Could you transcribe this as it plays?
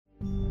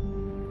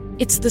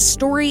It's the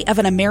story of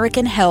an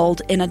American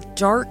held in a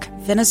dark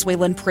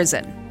Venezuelan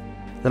prison.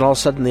 Then all of a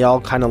sudden they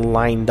all kind of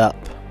lined up.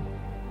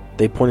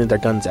 They pointed their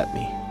guns at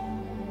me.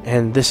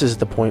 And this is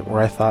the point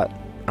where I thought,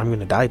 I'm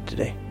going to die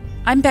today.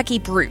 I'm Becky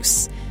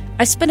Bruce.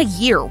 I spent a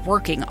year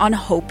working on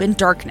Hope in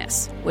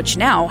Darkness, which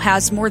now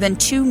has more than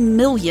 2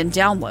 million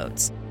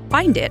downloads.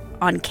 Find it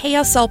on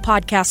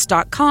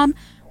kslpodcast.com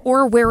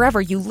or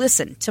wherever you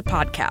listen to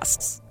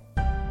podcasts.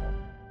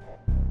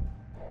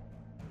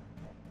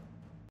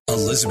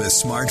 Elizabeth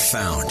Smart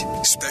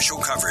Found. Special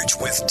coverage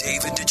with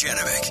David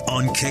Dujanovic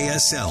on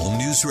KSL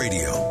News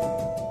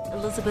Radio.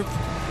 Elizabeth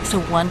is a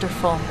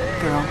wonderful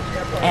girl,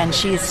 and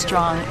she is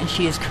strong, and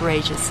she is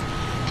courageous,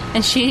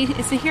 and she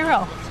is a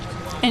hero,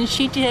 and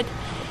she did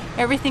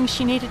everything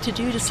she needed to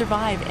do to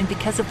survive, and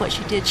because of what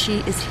she did, she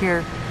is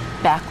here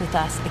back with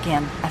us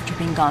again after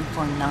being gone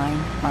for 9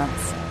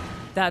 months.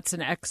 That's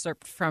an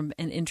excerpt from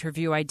an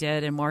interview I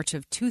did in March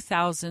of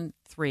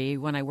 2003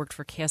 when I worked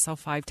for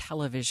KSL5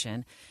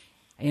 Television.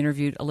 I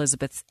interviewed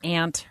Elizabeth's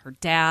aunt, her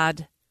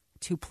dad,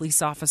 2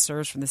 police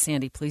officers from the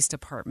Sandy Police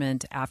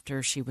Department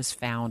after she was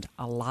found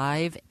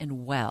alive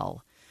and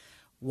well,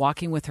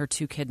 walking with her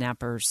 2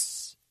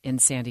 kidnappers in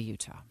Sandy,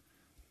 Utah.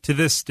 To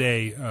this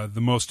day, the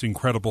most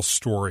incredible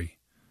story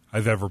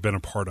I've ever been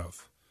a part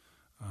of.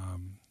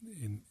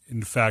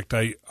 In fact,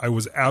 I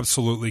was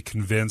absolutely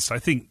convinced, I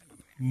think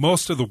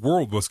most of the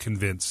world was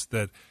convinced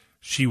that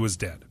she was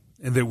dead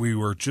and that we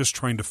were just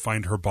trying to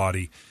find her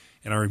body.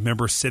 And I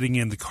remember sitting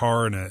in the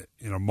car in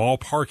a mall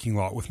parking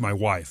lot with my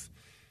wife.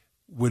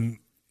 When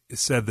it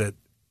said that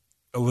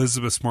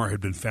Elizabeth Smart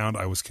had been found,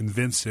 I was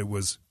convinced it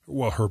was,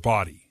 well, her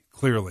body,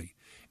 clearly.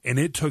 And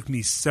it took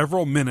me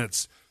several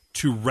minutes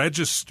to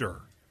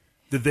register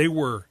that they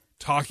were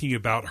talking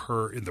about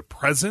her in the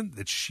present,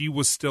 that she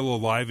was still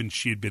alive and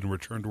she had been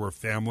returned to her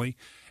family.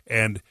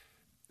 And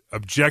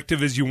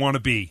objective as you want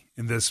to be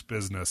in this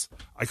business,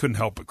 I couldn't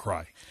help but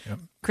cry. Yep.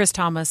 Chris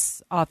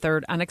Thomas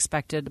authored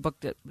Unexpected, a book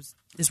that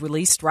is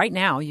released right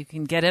now. You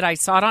can get it. I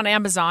saw it on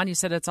Amazon. You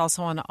said it's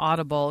also on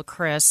Audible.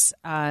 Chris,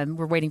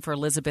 we're waiting for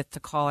Elizabeth to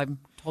call. I'm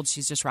told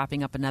she's just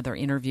wrapping up another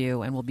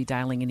interview and we'll be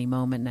dialing any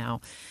moment now.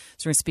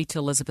 So we're going to speak to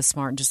Elizabeth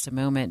Smart in just a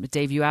moment. But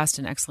Dave, you asked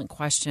an excellent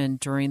question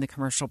during the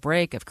commercial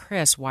break of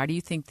Chris. Why do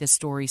you think this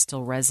story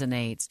still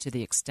resonates to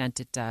the extent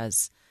it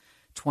does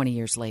 20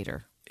 years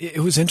later?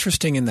 It was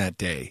interesting in that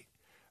day.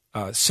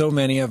 So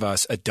many of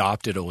us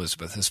adopted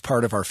Elizabeth as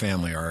part of our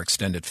family, our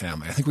extended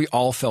family. I think we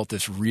all felt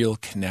this real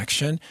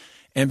connection.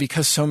 And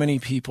because so many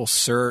people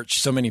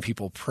searched, so many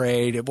people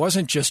prayed, it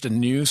wasn't just a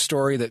news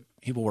story that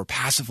people were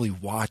passively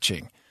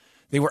watching.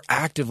 They were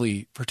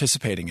actively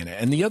participating in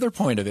it. And the other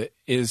point of it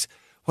is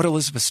what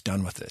Elizabeth's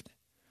done with it.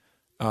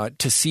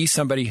 To see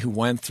somebody who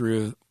went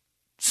through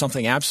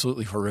something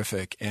absolutely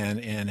horrific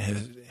and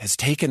has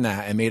taken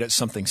that and made it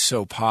something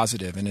so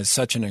positive and is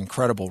such an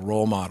incredible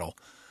role model.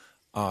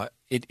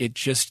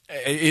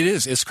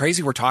 It's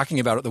crazy we're talking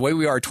about it the way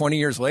we are 20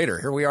 years later.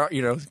 Here we are,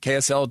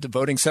 KSL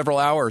devoting several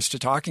hours to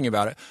talking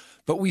about it,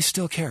 but we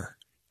still care.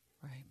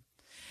 Right.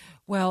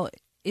 Well,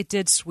 it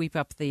did sweep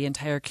up the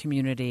entire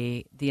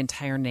community, the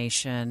entire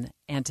nation,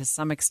 and to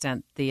some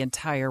extent the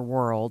entire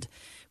world.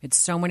 We had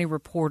so many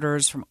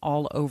reporters from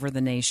all over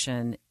the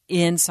nation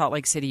in Salt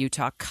Lake City,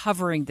 Utah,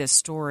 covering this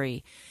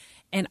story.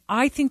 And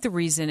I think the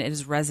reason it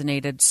has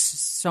resonated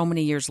so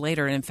many years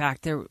later, and in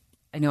fact,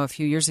 I know a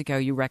few years ago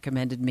you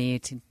recommended me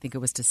to think it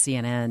was to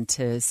CNN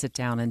to sit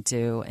down and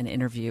do an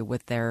interview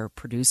with their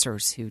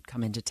producers who'd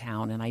come into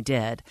town, and I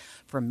did,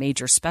 for a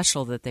major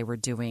special that they were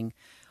doing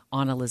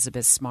on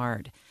Elizabeth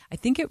Smart. I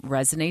think it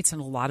resonates in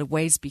a lot of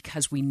ways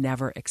because we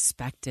never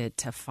expected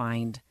to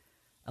find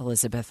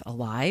Elizabeth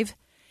alive.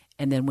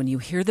 And then when you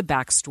hear the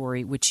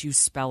backstory, which you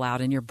spell out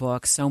in your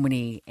book, so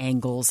many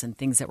angles and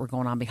things that were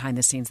going on behind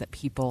the scenes that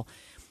people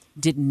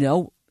didn't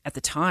know at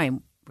the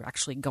time were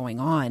actually going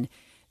on,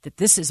 that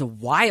this is a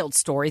wild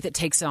story that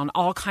takes on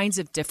all kinds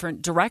of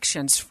different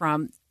directions,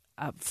 from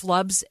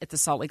flubs at the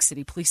Salt Lake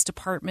City Police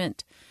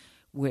Department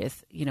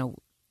with,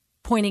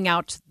 pointing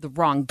out the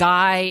wrong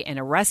guy and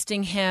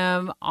arresting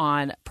him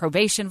on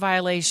probation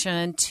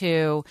violation,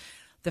 to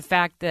the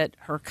fact that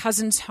her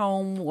cousin's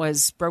home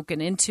was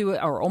broken into,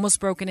 or almost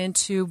broken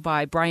into,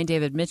 by Brian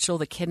David Mitchell,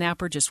 the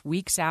kidnapper, just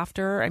weeks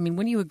after. I mean,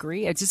 wouldn't you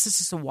agree? It's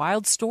just a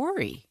wild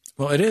story.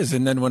 Well, it is.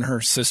 And then when her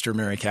sister,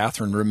 Mary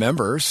Catherine,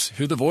 remembers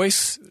whose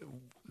voice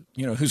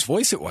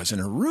it was in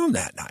her room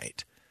that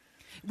night.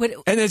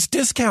 And it's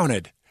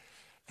discounted.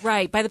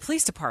 Right, by the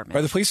police department.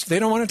 By the police. They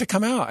don't want it to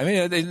come out. I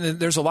mean,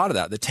 there's a lot of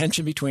that. The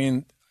tension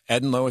between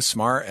Ed and Lois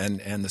Smart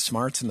and the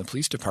Smarts in the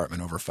police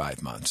department over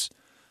 5 months.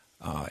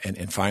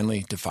 And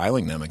finally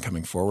defiling them and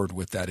coming forward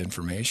with that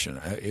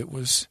information. It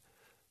was,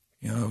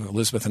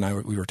 Elizabeth and I,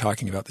 we were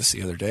talking about this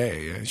the other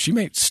day. She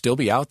may still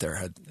be out there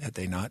had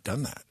they not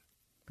done that.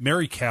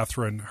 Mary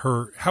Catherine,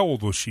 how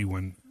old was she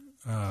when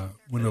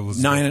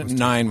Elizabeth was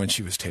nine when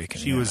she was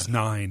taken? She was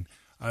 9.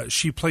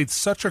 She played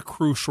such a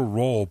crucial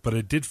role, but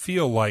it did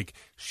feel like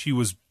she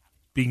was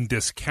being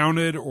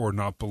discounted or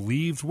not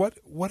believed.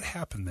 What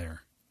happened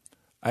there?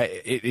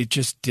 It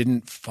just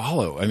didn't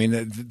follow. I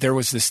mean, there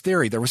was this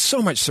theory. There was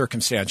so much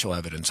circumstantial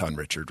evidence on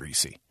Richard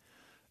Reese.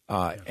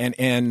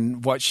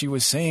 And what she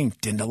was saying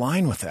didn't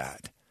align with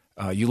that.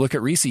 You look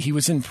at Reese, he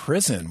was in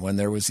prison when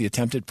there was the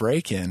attempted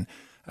break-in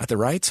at the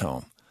Wrights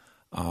home.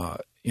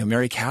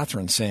 Mary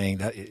Catherine saying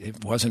that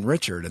it wasn't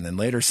Richard, and then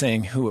later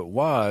saying who it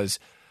was.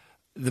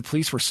 The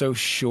police were so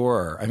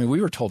sure. I mean,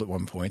 we were told at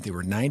one point they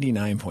were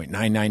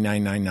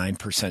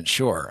 99.99999%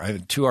 sure,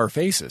 to our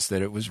faces,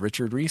 that it was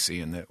Richard Reese,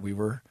 and that we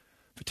were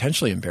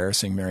potentially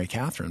embarrassing Mary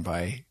Catherine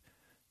by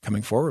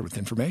coming forward with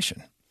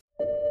information.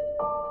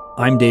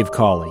 I'm Dave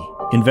Cawley,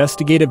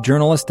 investigative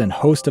journalist and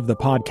host of the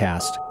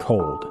podcast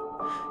Cold.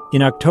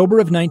 In October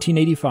of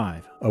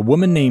 1985, a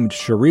woman named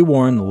Cherie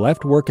Warren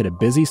left work at a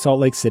busy Salt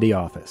Lake City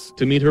office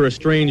to meet her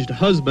estranged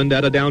husband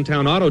at a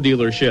downtown auto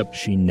dealership.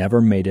 She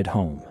never made it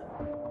home.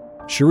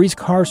 Cherie's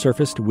car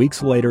surfaced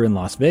weeks later in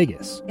Las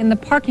Vegas. In the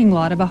parking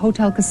lot of a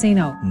hotel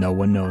casino. No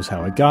one knows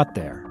how it got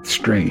there.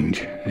 Strange.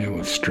 It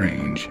was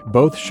strange.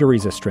 Both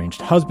Cherie's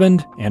estranged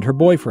husband and her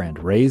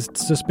boyfriend raised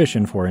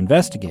suspicion for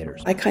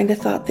investigators. I kind of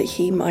thought that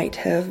he might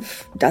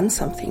have done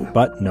something.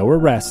 But no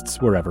arrests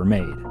were ever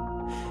made.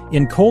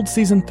 In Cold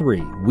Season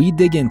 3, we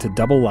dig into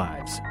double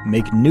lives,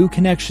 make new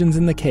connections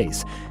in the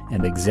case,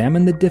 and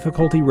examine the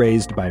difficulty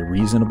raised by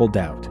reasonable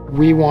doubt.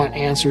 We want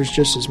answers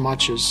just as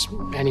much as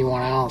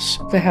anyone else.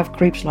 They have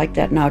creeps like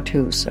that now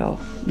too, so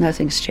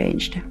nothing's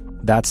changed.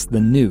 That's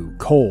the new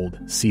Cold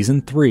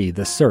Season 3,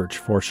 The Search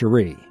for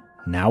Cherie,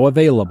 now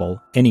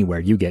available anywhere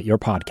you get your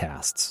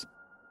podcasts.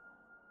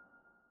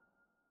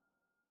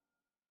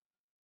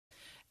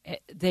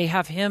 They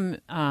have him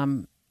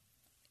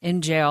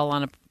in jail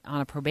on a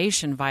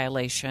probation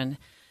violation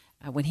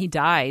when he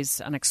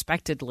dies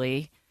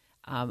unexpectedly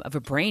of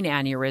a brain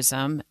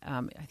aneurysm.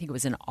 I think it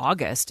was in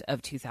August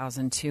of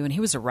 2002, and he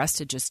was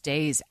arrested just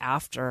days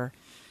after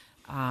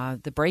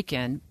the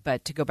break-in.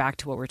 But to go back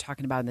to what we were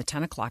talking about in the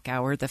 10 o'clock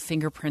hour, the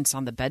fingerprints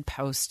on the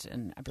bedpost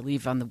and I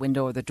believe on the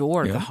window or the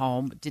door of the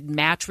home didn't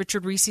match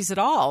Richard Reese's at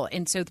all.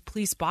 And so the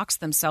police boxed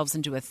themselves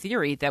into a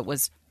theory that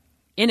was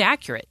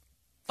inaccurate,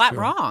 flat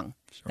wrong.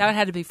 Sure. That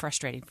had to be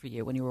frustrating for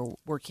you when you were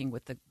working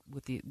with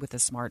the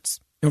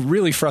smarts.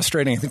 Really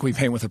frustrating. I think we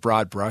paint with a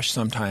broad brush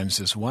sometimes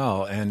as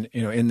well. And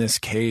in this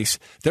case,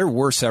 there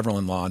were several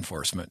in law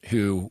enforcement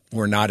who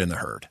were not in the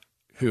herd,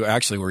 who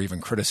actually were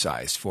even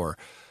criticized for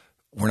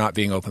we're not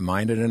being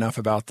open-minded enough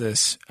about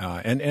this.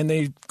 And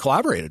they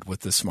collaborated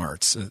with the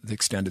Smarts, the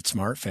extended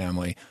Smart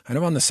family, kind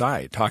of on the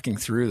side, talking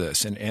through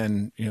this.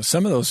 And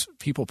some of those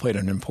people played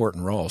an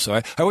important role. So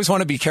I always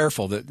want to be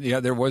careful that,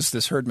 there was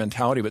this herd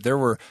mentality, but there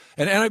were,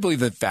 and I believe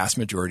the vast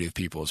majority of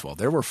people as well,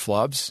 there were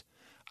flubs.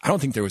 I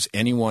don't think there was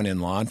anyone in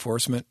law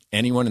enforcement,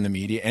 anyone in the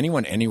media,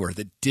 anyone anywhere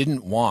that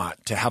didn't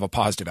want to have a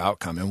positive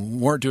outcome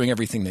and weren't doing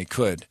everything they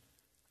could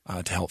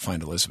to help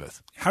find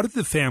Elizabeth. How did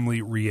the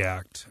family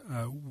react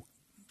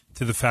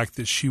to the fact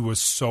that she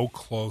was so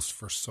close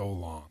for so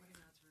long?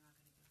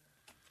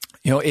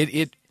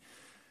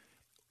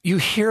 You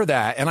hear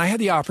that, and I had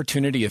the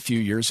opportunity a few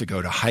years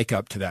ago to hike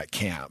up to that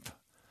camp.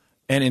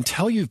 And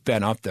until you've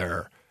been up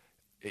there,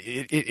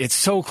 it's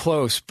so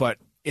close, but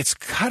it's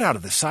cut out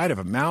of the side of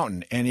a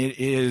mountain, and it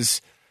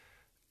is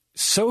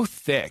so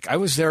thick. I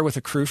was there with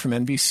a crew from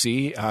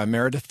NBC,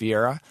 Meredith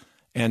Vieira,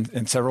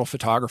 and several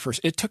photographers.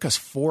 It took us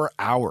 4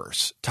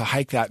 hours to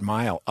hike that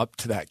mile up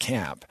to that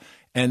camp.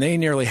 And they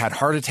nearly had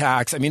heart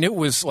attacks. I mean, it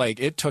was like,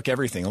 it took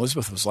everything.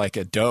 Elizabeth was like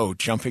a doe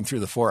jumping through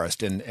the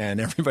forest, and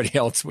everybody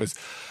else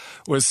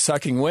was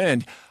sucking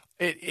wind.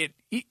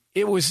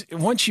 It was,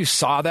 once you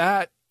saw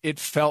that, it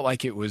felt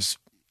like it was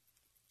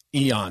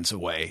eons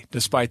away,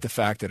 despite the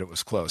fact that it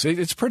was close.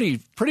 It's pretty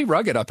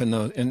rugged up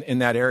in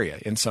that area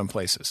in some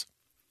places.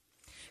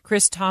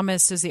 Chris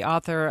Thomas is the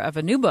author of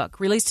a new book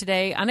released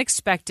today,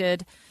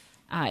 Unexpected.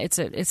 It's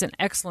an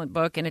excellent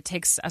book, and it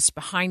takes us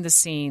behind the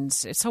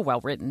scenes. It's so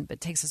well written, but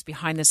it takes us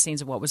behind the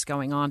scenes of what was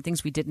going on,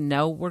 things we didn't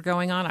know were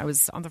going on. I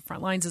was on the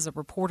front lines as a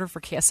reporter for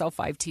KSL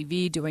 5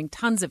 TV, doing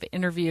tons of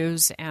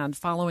interviews and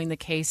following the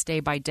case day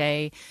by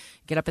day.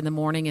 Get up in the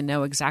morning and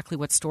know exactly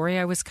what story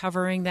I was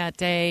covering that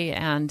day,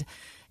 and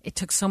it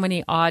took so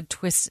many odd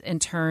twists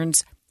and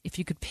turns. If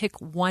you could pick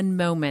one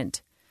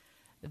moment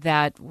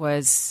that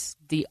was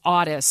the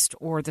oddest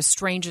or the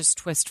strangest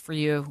twist for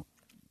you,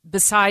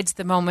 besides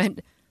the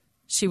moment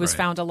she was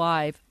found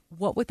alive,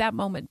 what would that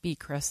moment be,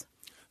 Chris?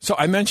 So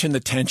I mentioned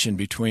the tension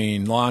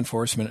between law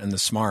enforcement and the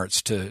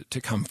Smarts to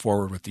come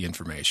forward with the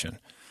information.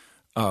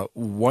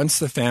 Once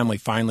the family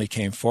finally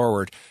came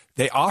forward,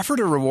 they offered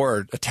a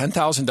reward, a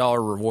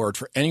 $10,000 reward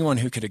for anyone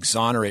who could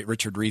exonerate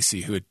Richard Reese,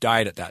 who had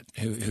died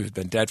who had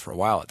been dead for a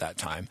while at that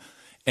time.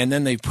 And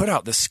then they put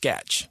out the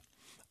sketch.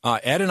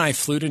 Ed and I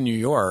flew to New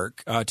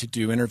York to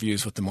do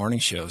interviews with the morning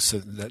shows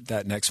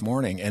that next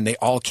morning, and they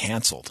all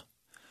canceled.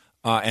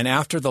 And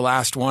after the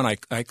last one,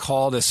 I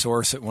called a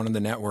source at one of the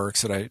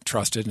networks that I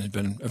trusted and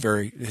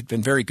had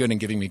been very good in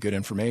giving me good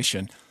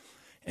information.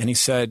 And he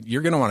said,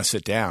 "You're going to want to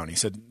sit down." He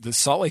said, "The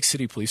Salt Lake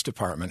City Police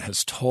Department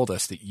has told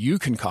us that you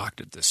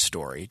concocted this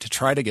story to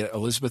try to get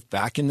Elizabeth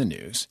back in the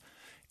news,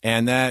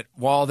 And that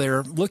while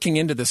they're looking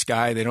into this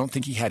guy, they don't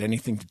think he had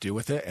anything to do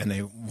with it, and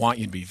they want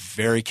you to be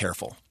very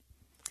careful.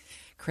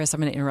 Chris,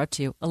 I'm going to interrupt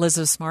you.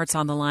 Elizabeth Smart's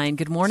on the line.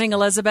 Good morning,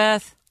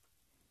 Elizabeth.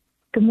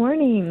 Good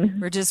morning.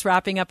 We're just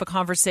wrapping up a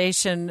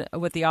conversation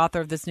with the author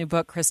of this new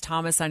book, Chris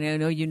Thomas. I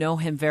know you know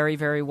him very,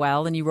 very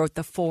well, and you wrote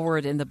the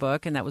foreword in the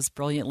book, and that was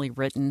brilliantly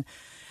written.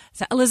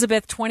 So,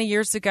 Elizabeth, 20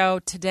 years ago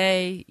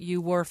today,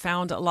 you were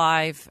found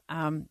alive.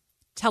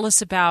 Tell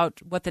us about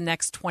what the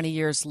next 20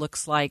 years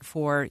looks like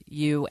for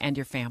you and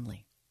your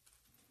family.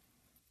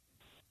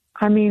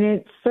 I mean,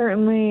 it's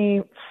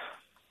certainly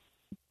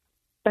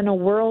been a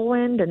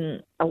whirlwind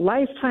and a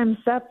lifetime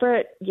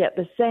separate, yet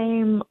the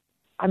same.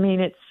 I mean,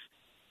 it's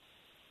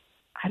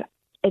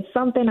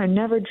something I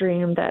never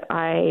dreamed that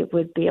I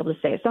would be able to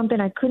say. It's something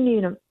I couldn't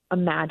even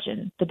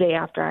imagine the day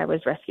after I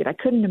was rescued. I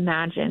couldn't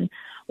imagine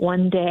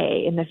one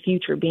day in the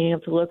future being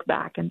able to look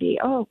back and be,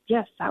 oh,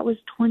 yes, that was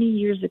 20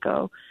 years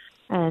ago.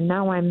 And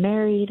now I'm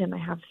married and I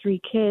have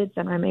 3 kids,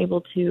 and I'm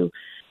able to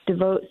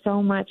devote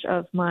so much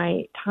of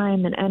my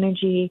time and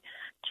energy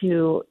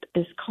to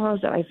this cause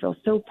that I feel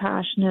so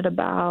passionate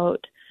about,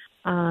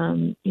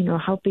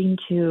 helping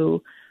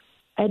to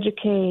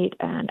educate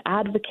and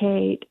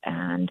advocate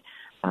and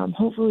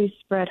hopefully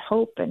spread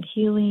hope and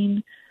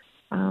healing.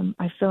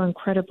 I feel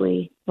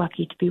incredibly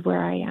lucky to be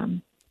where I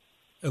am.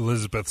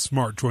 Elizabeth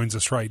Smart joins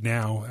us right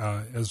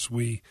now as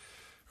we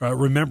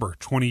remember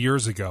 20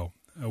 years ago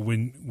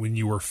when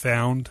you were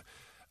found.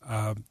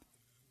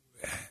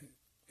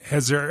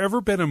 Has there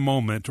ever been a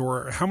moment,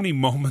 or how many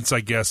moments,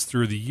 I guess,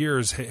 through the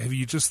years, have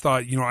you just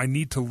thought, I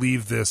need to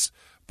leave this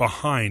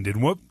behind?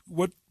 And what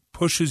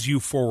pushes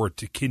you forward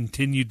to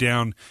continue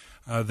down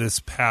this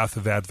path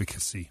of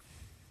advocacy?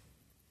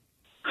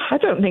 I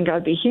don't think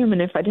I'd be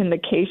human if I didn't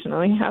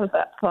occasionally have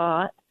that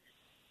thought.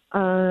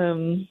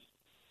 Of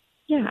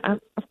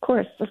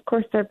course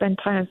there have been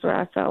times where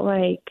I felt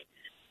like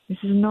this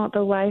is not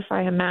the life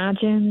I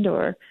imagined,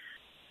 or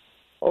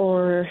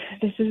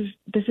this is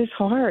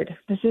hard.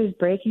 This is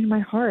breaking my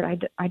heart.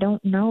 I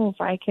don't know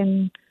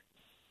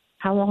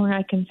how long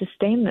I can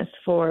sustain this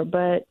for,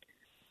 but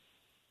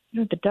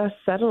the dust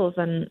settles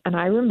and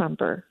I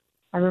remember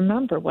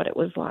what it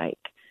was like.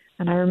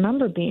 And I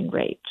remember being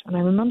raped, and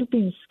I remember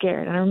being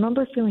scared, and I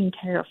remember feeling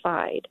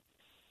terrified.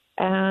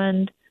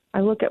 And I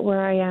look at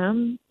where I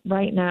am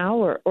right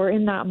now or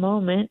in that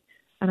moment,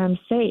 and I'm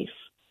safe.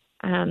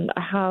 And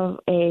I have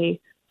a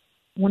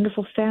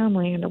wonderful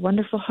family and a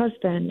wonderful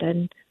husband,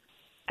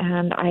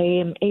 and I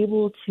am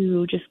able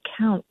to just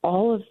count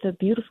all of the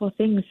beautiful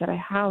things that I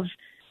have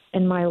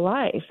in my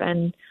life.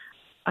 And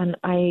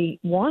I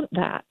want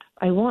that.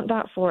 I want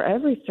that for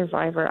every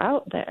survivor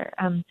out there.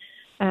 And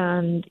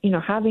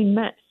having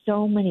met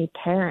so many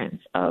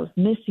parents of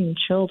missing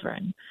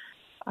children,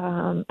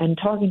 and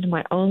talking to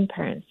my own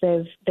parents,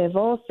 they've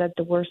all said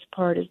the worst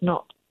part is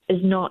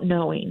not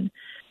knowing,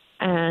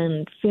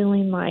 and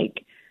feeling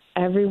like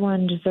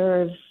everyone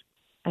deserves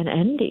an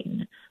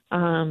ending,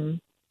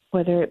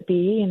 whether it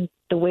be in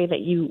the way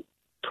that you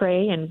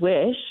pray and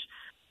wish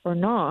or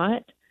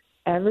not.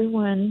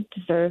 Everyone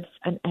deserves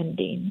an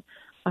ending,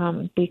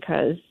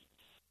 because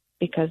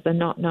the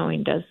not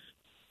knowing does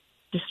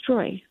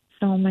destroy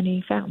so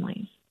many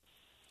families.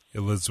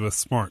 Elizabeth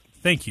Smart,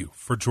 thank you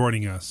for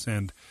joining us,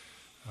 and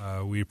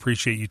we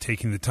appreciate you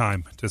taking the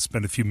time to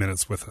spend a few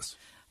minutes with us.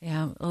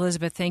 Yeah,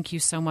 Elizabeth, thank you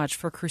so much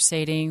for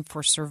crusading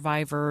for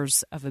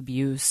survivors of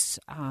abuse,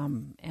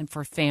 and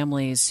for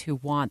families who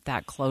want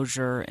that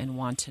closure and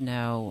want to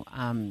know.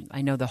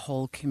 I know the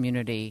whole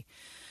community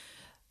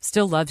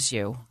still loves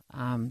you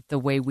the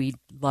way we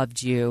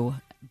loved you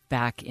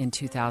back in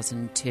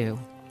 2002,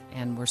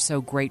 and we're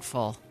so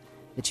grateful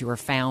that you were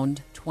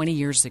found 20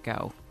 years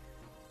ago,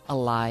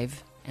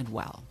 alive and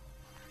well.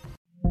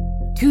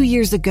 2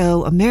 years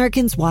ago,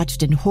 Americans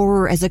watched in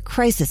horror as a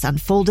crisis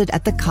unfolded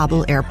at the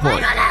Kabul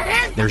airport.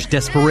 There's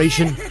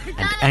desperation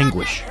and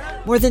anguish.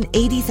 More than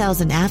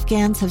 80,000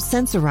 Afghans have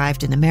since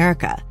arrived in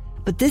America,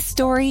 but this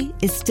story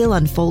is still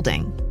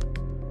unfolding.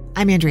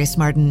 I'm Andrea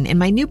Smartin. In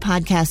my new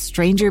podcast,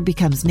 Stranger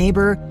Becomes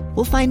Neighbor,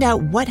 we'll find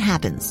out what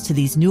happens to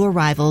these new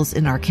arrivals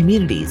in our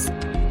communities.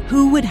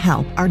 Who would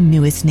help our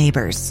newest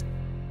neighbors?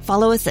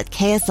 Follow us at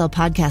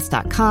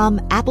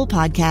kslpodcast.com, Apple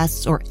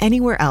Podcasts, or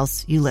anywhere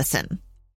else you listen.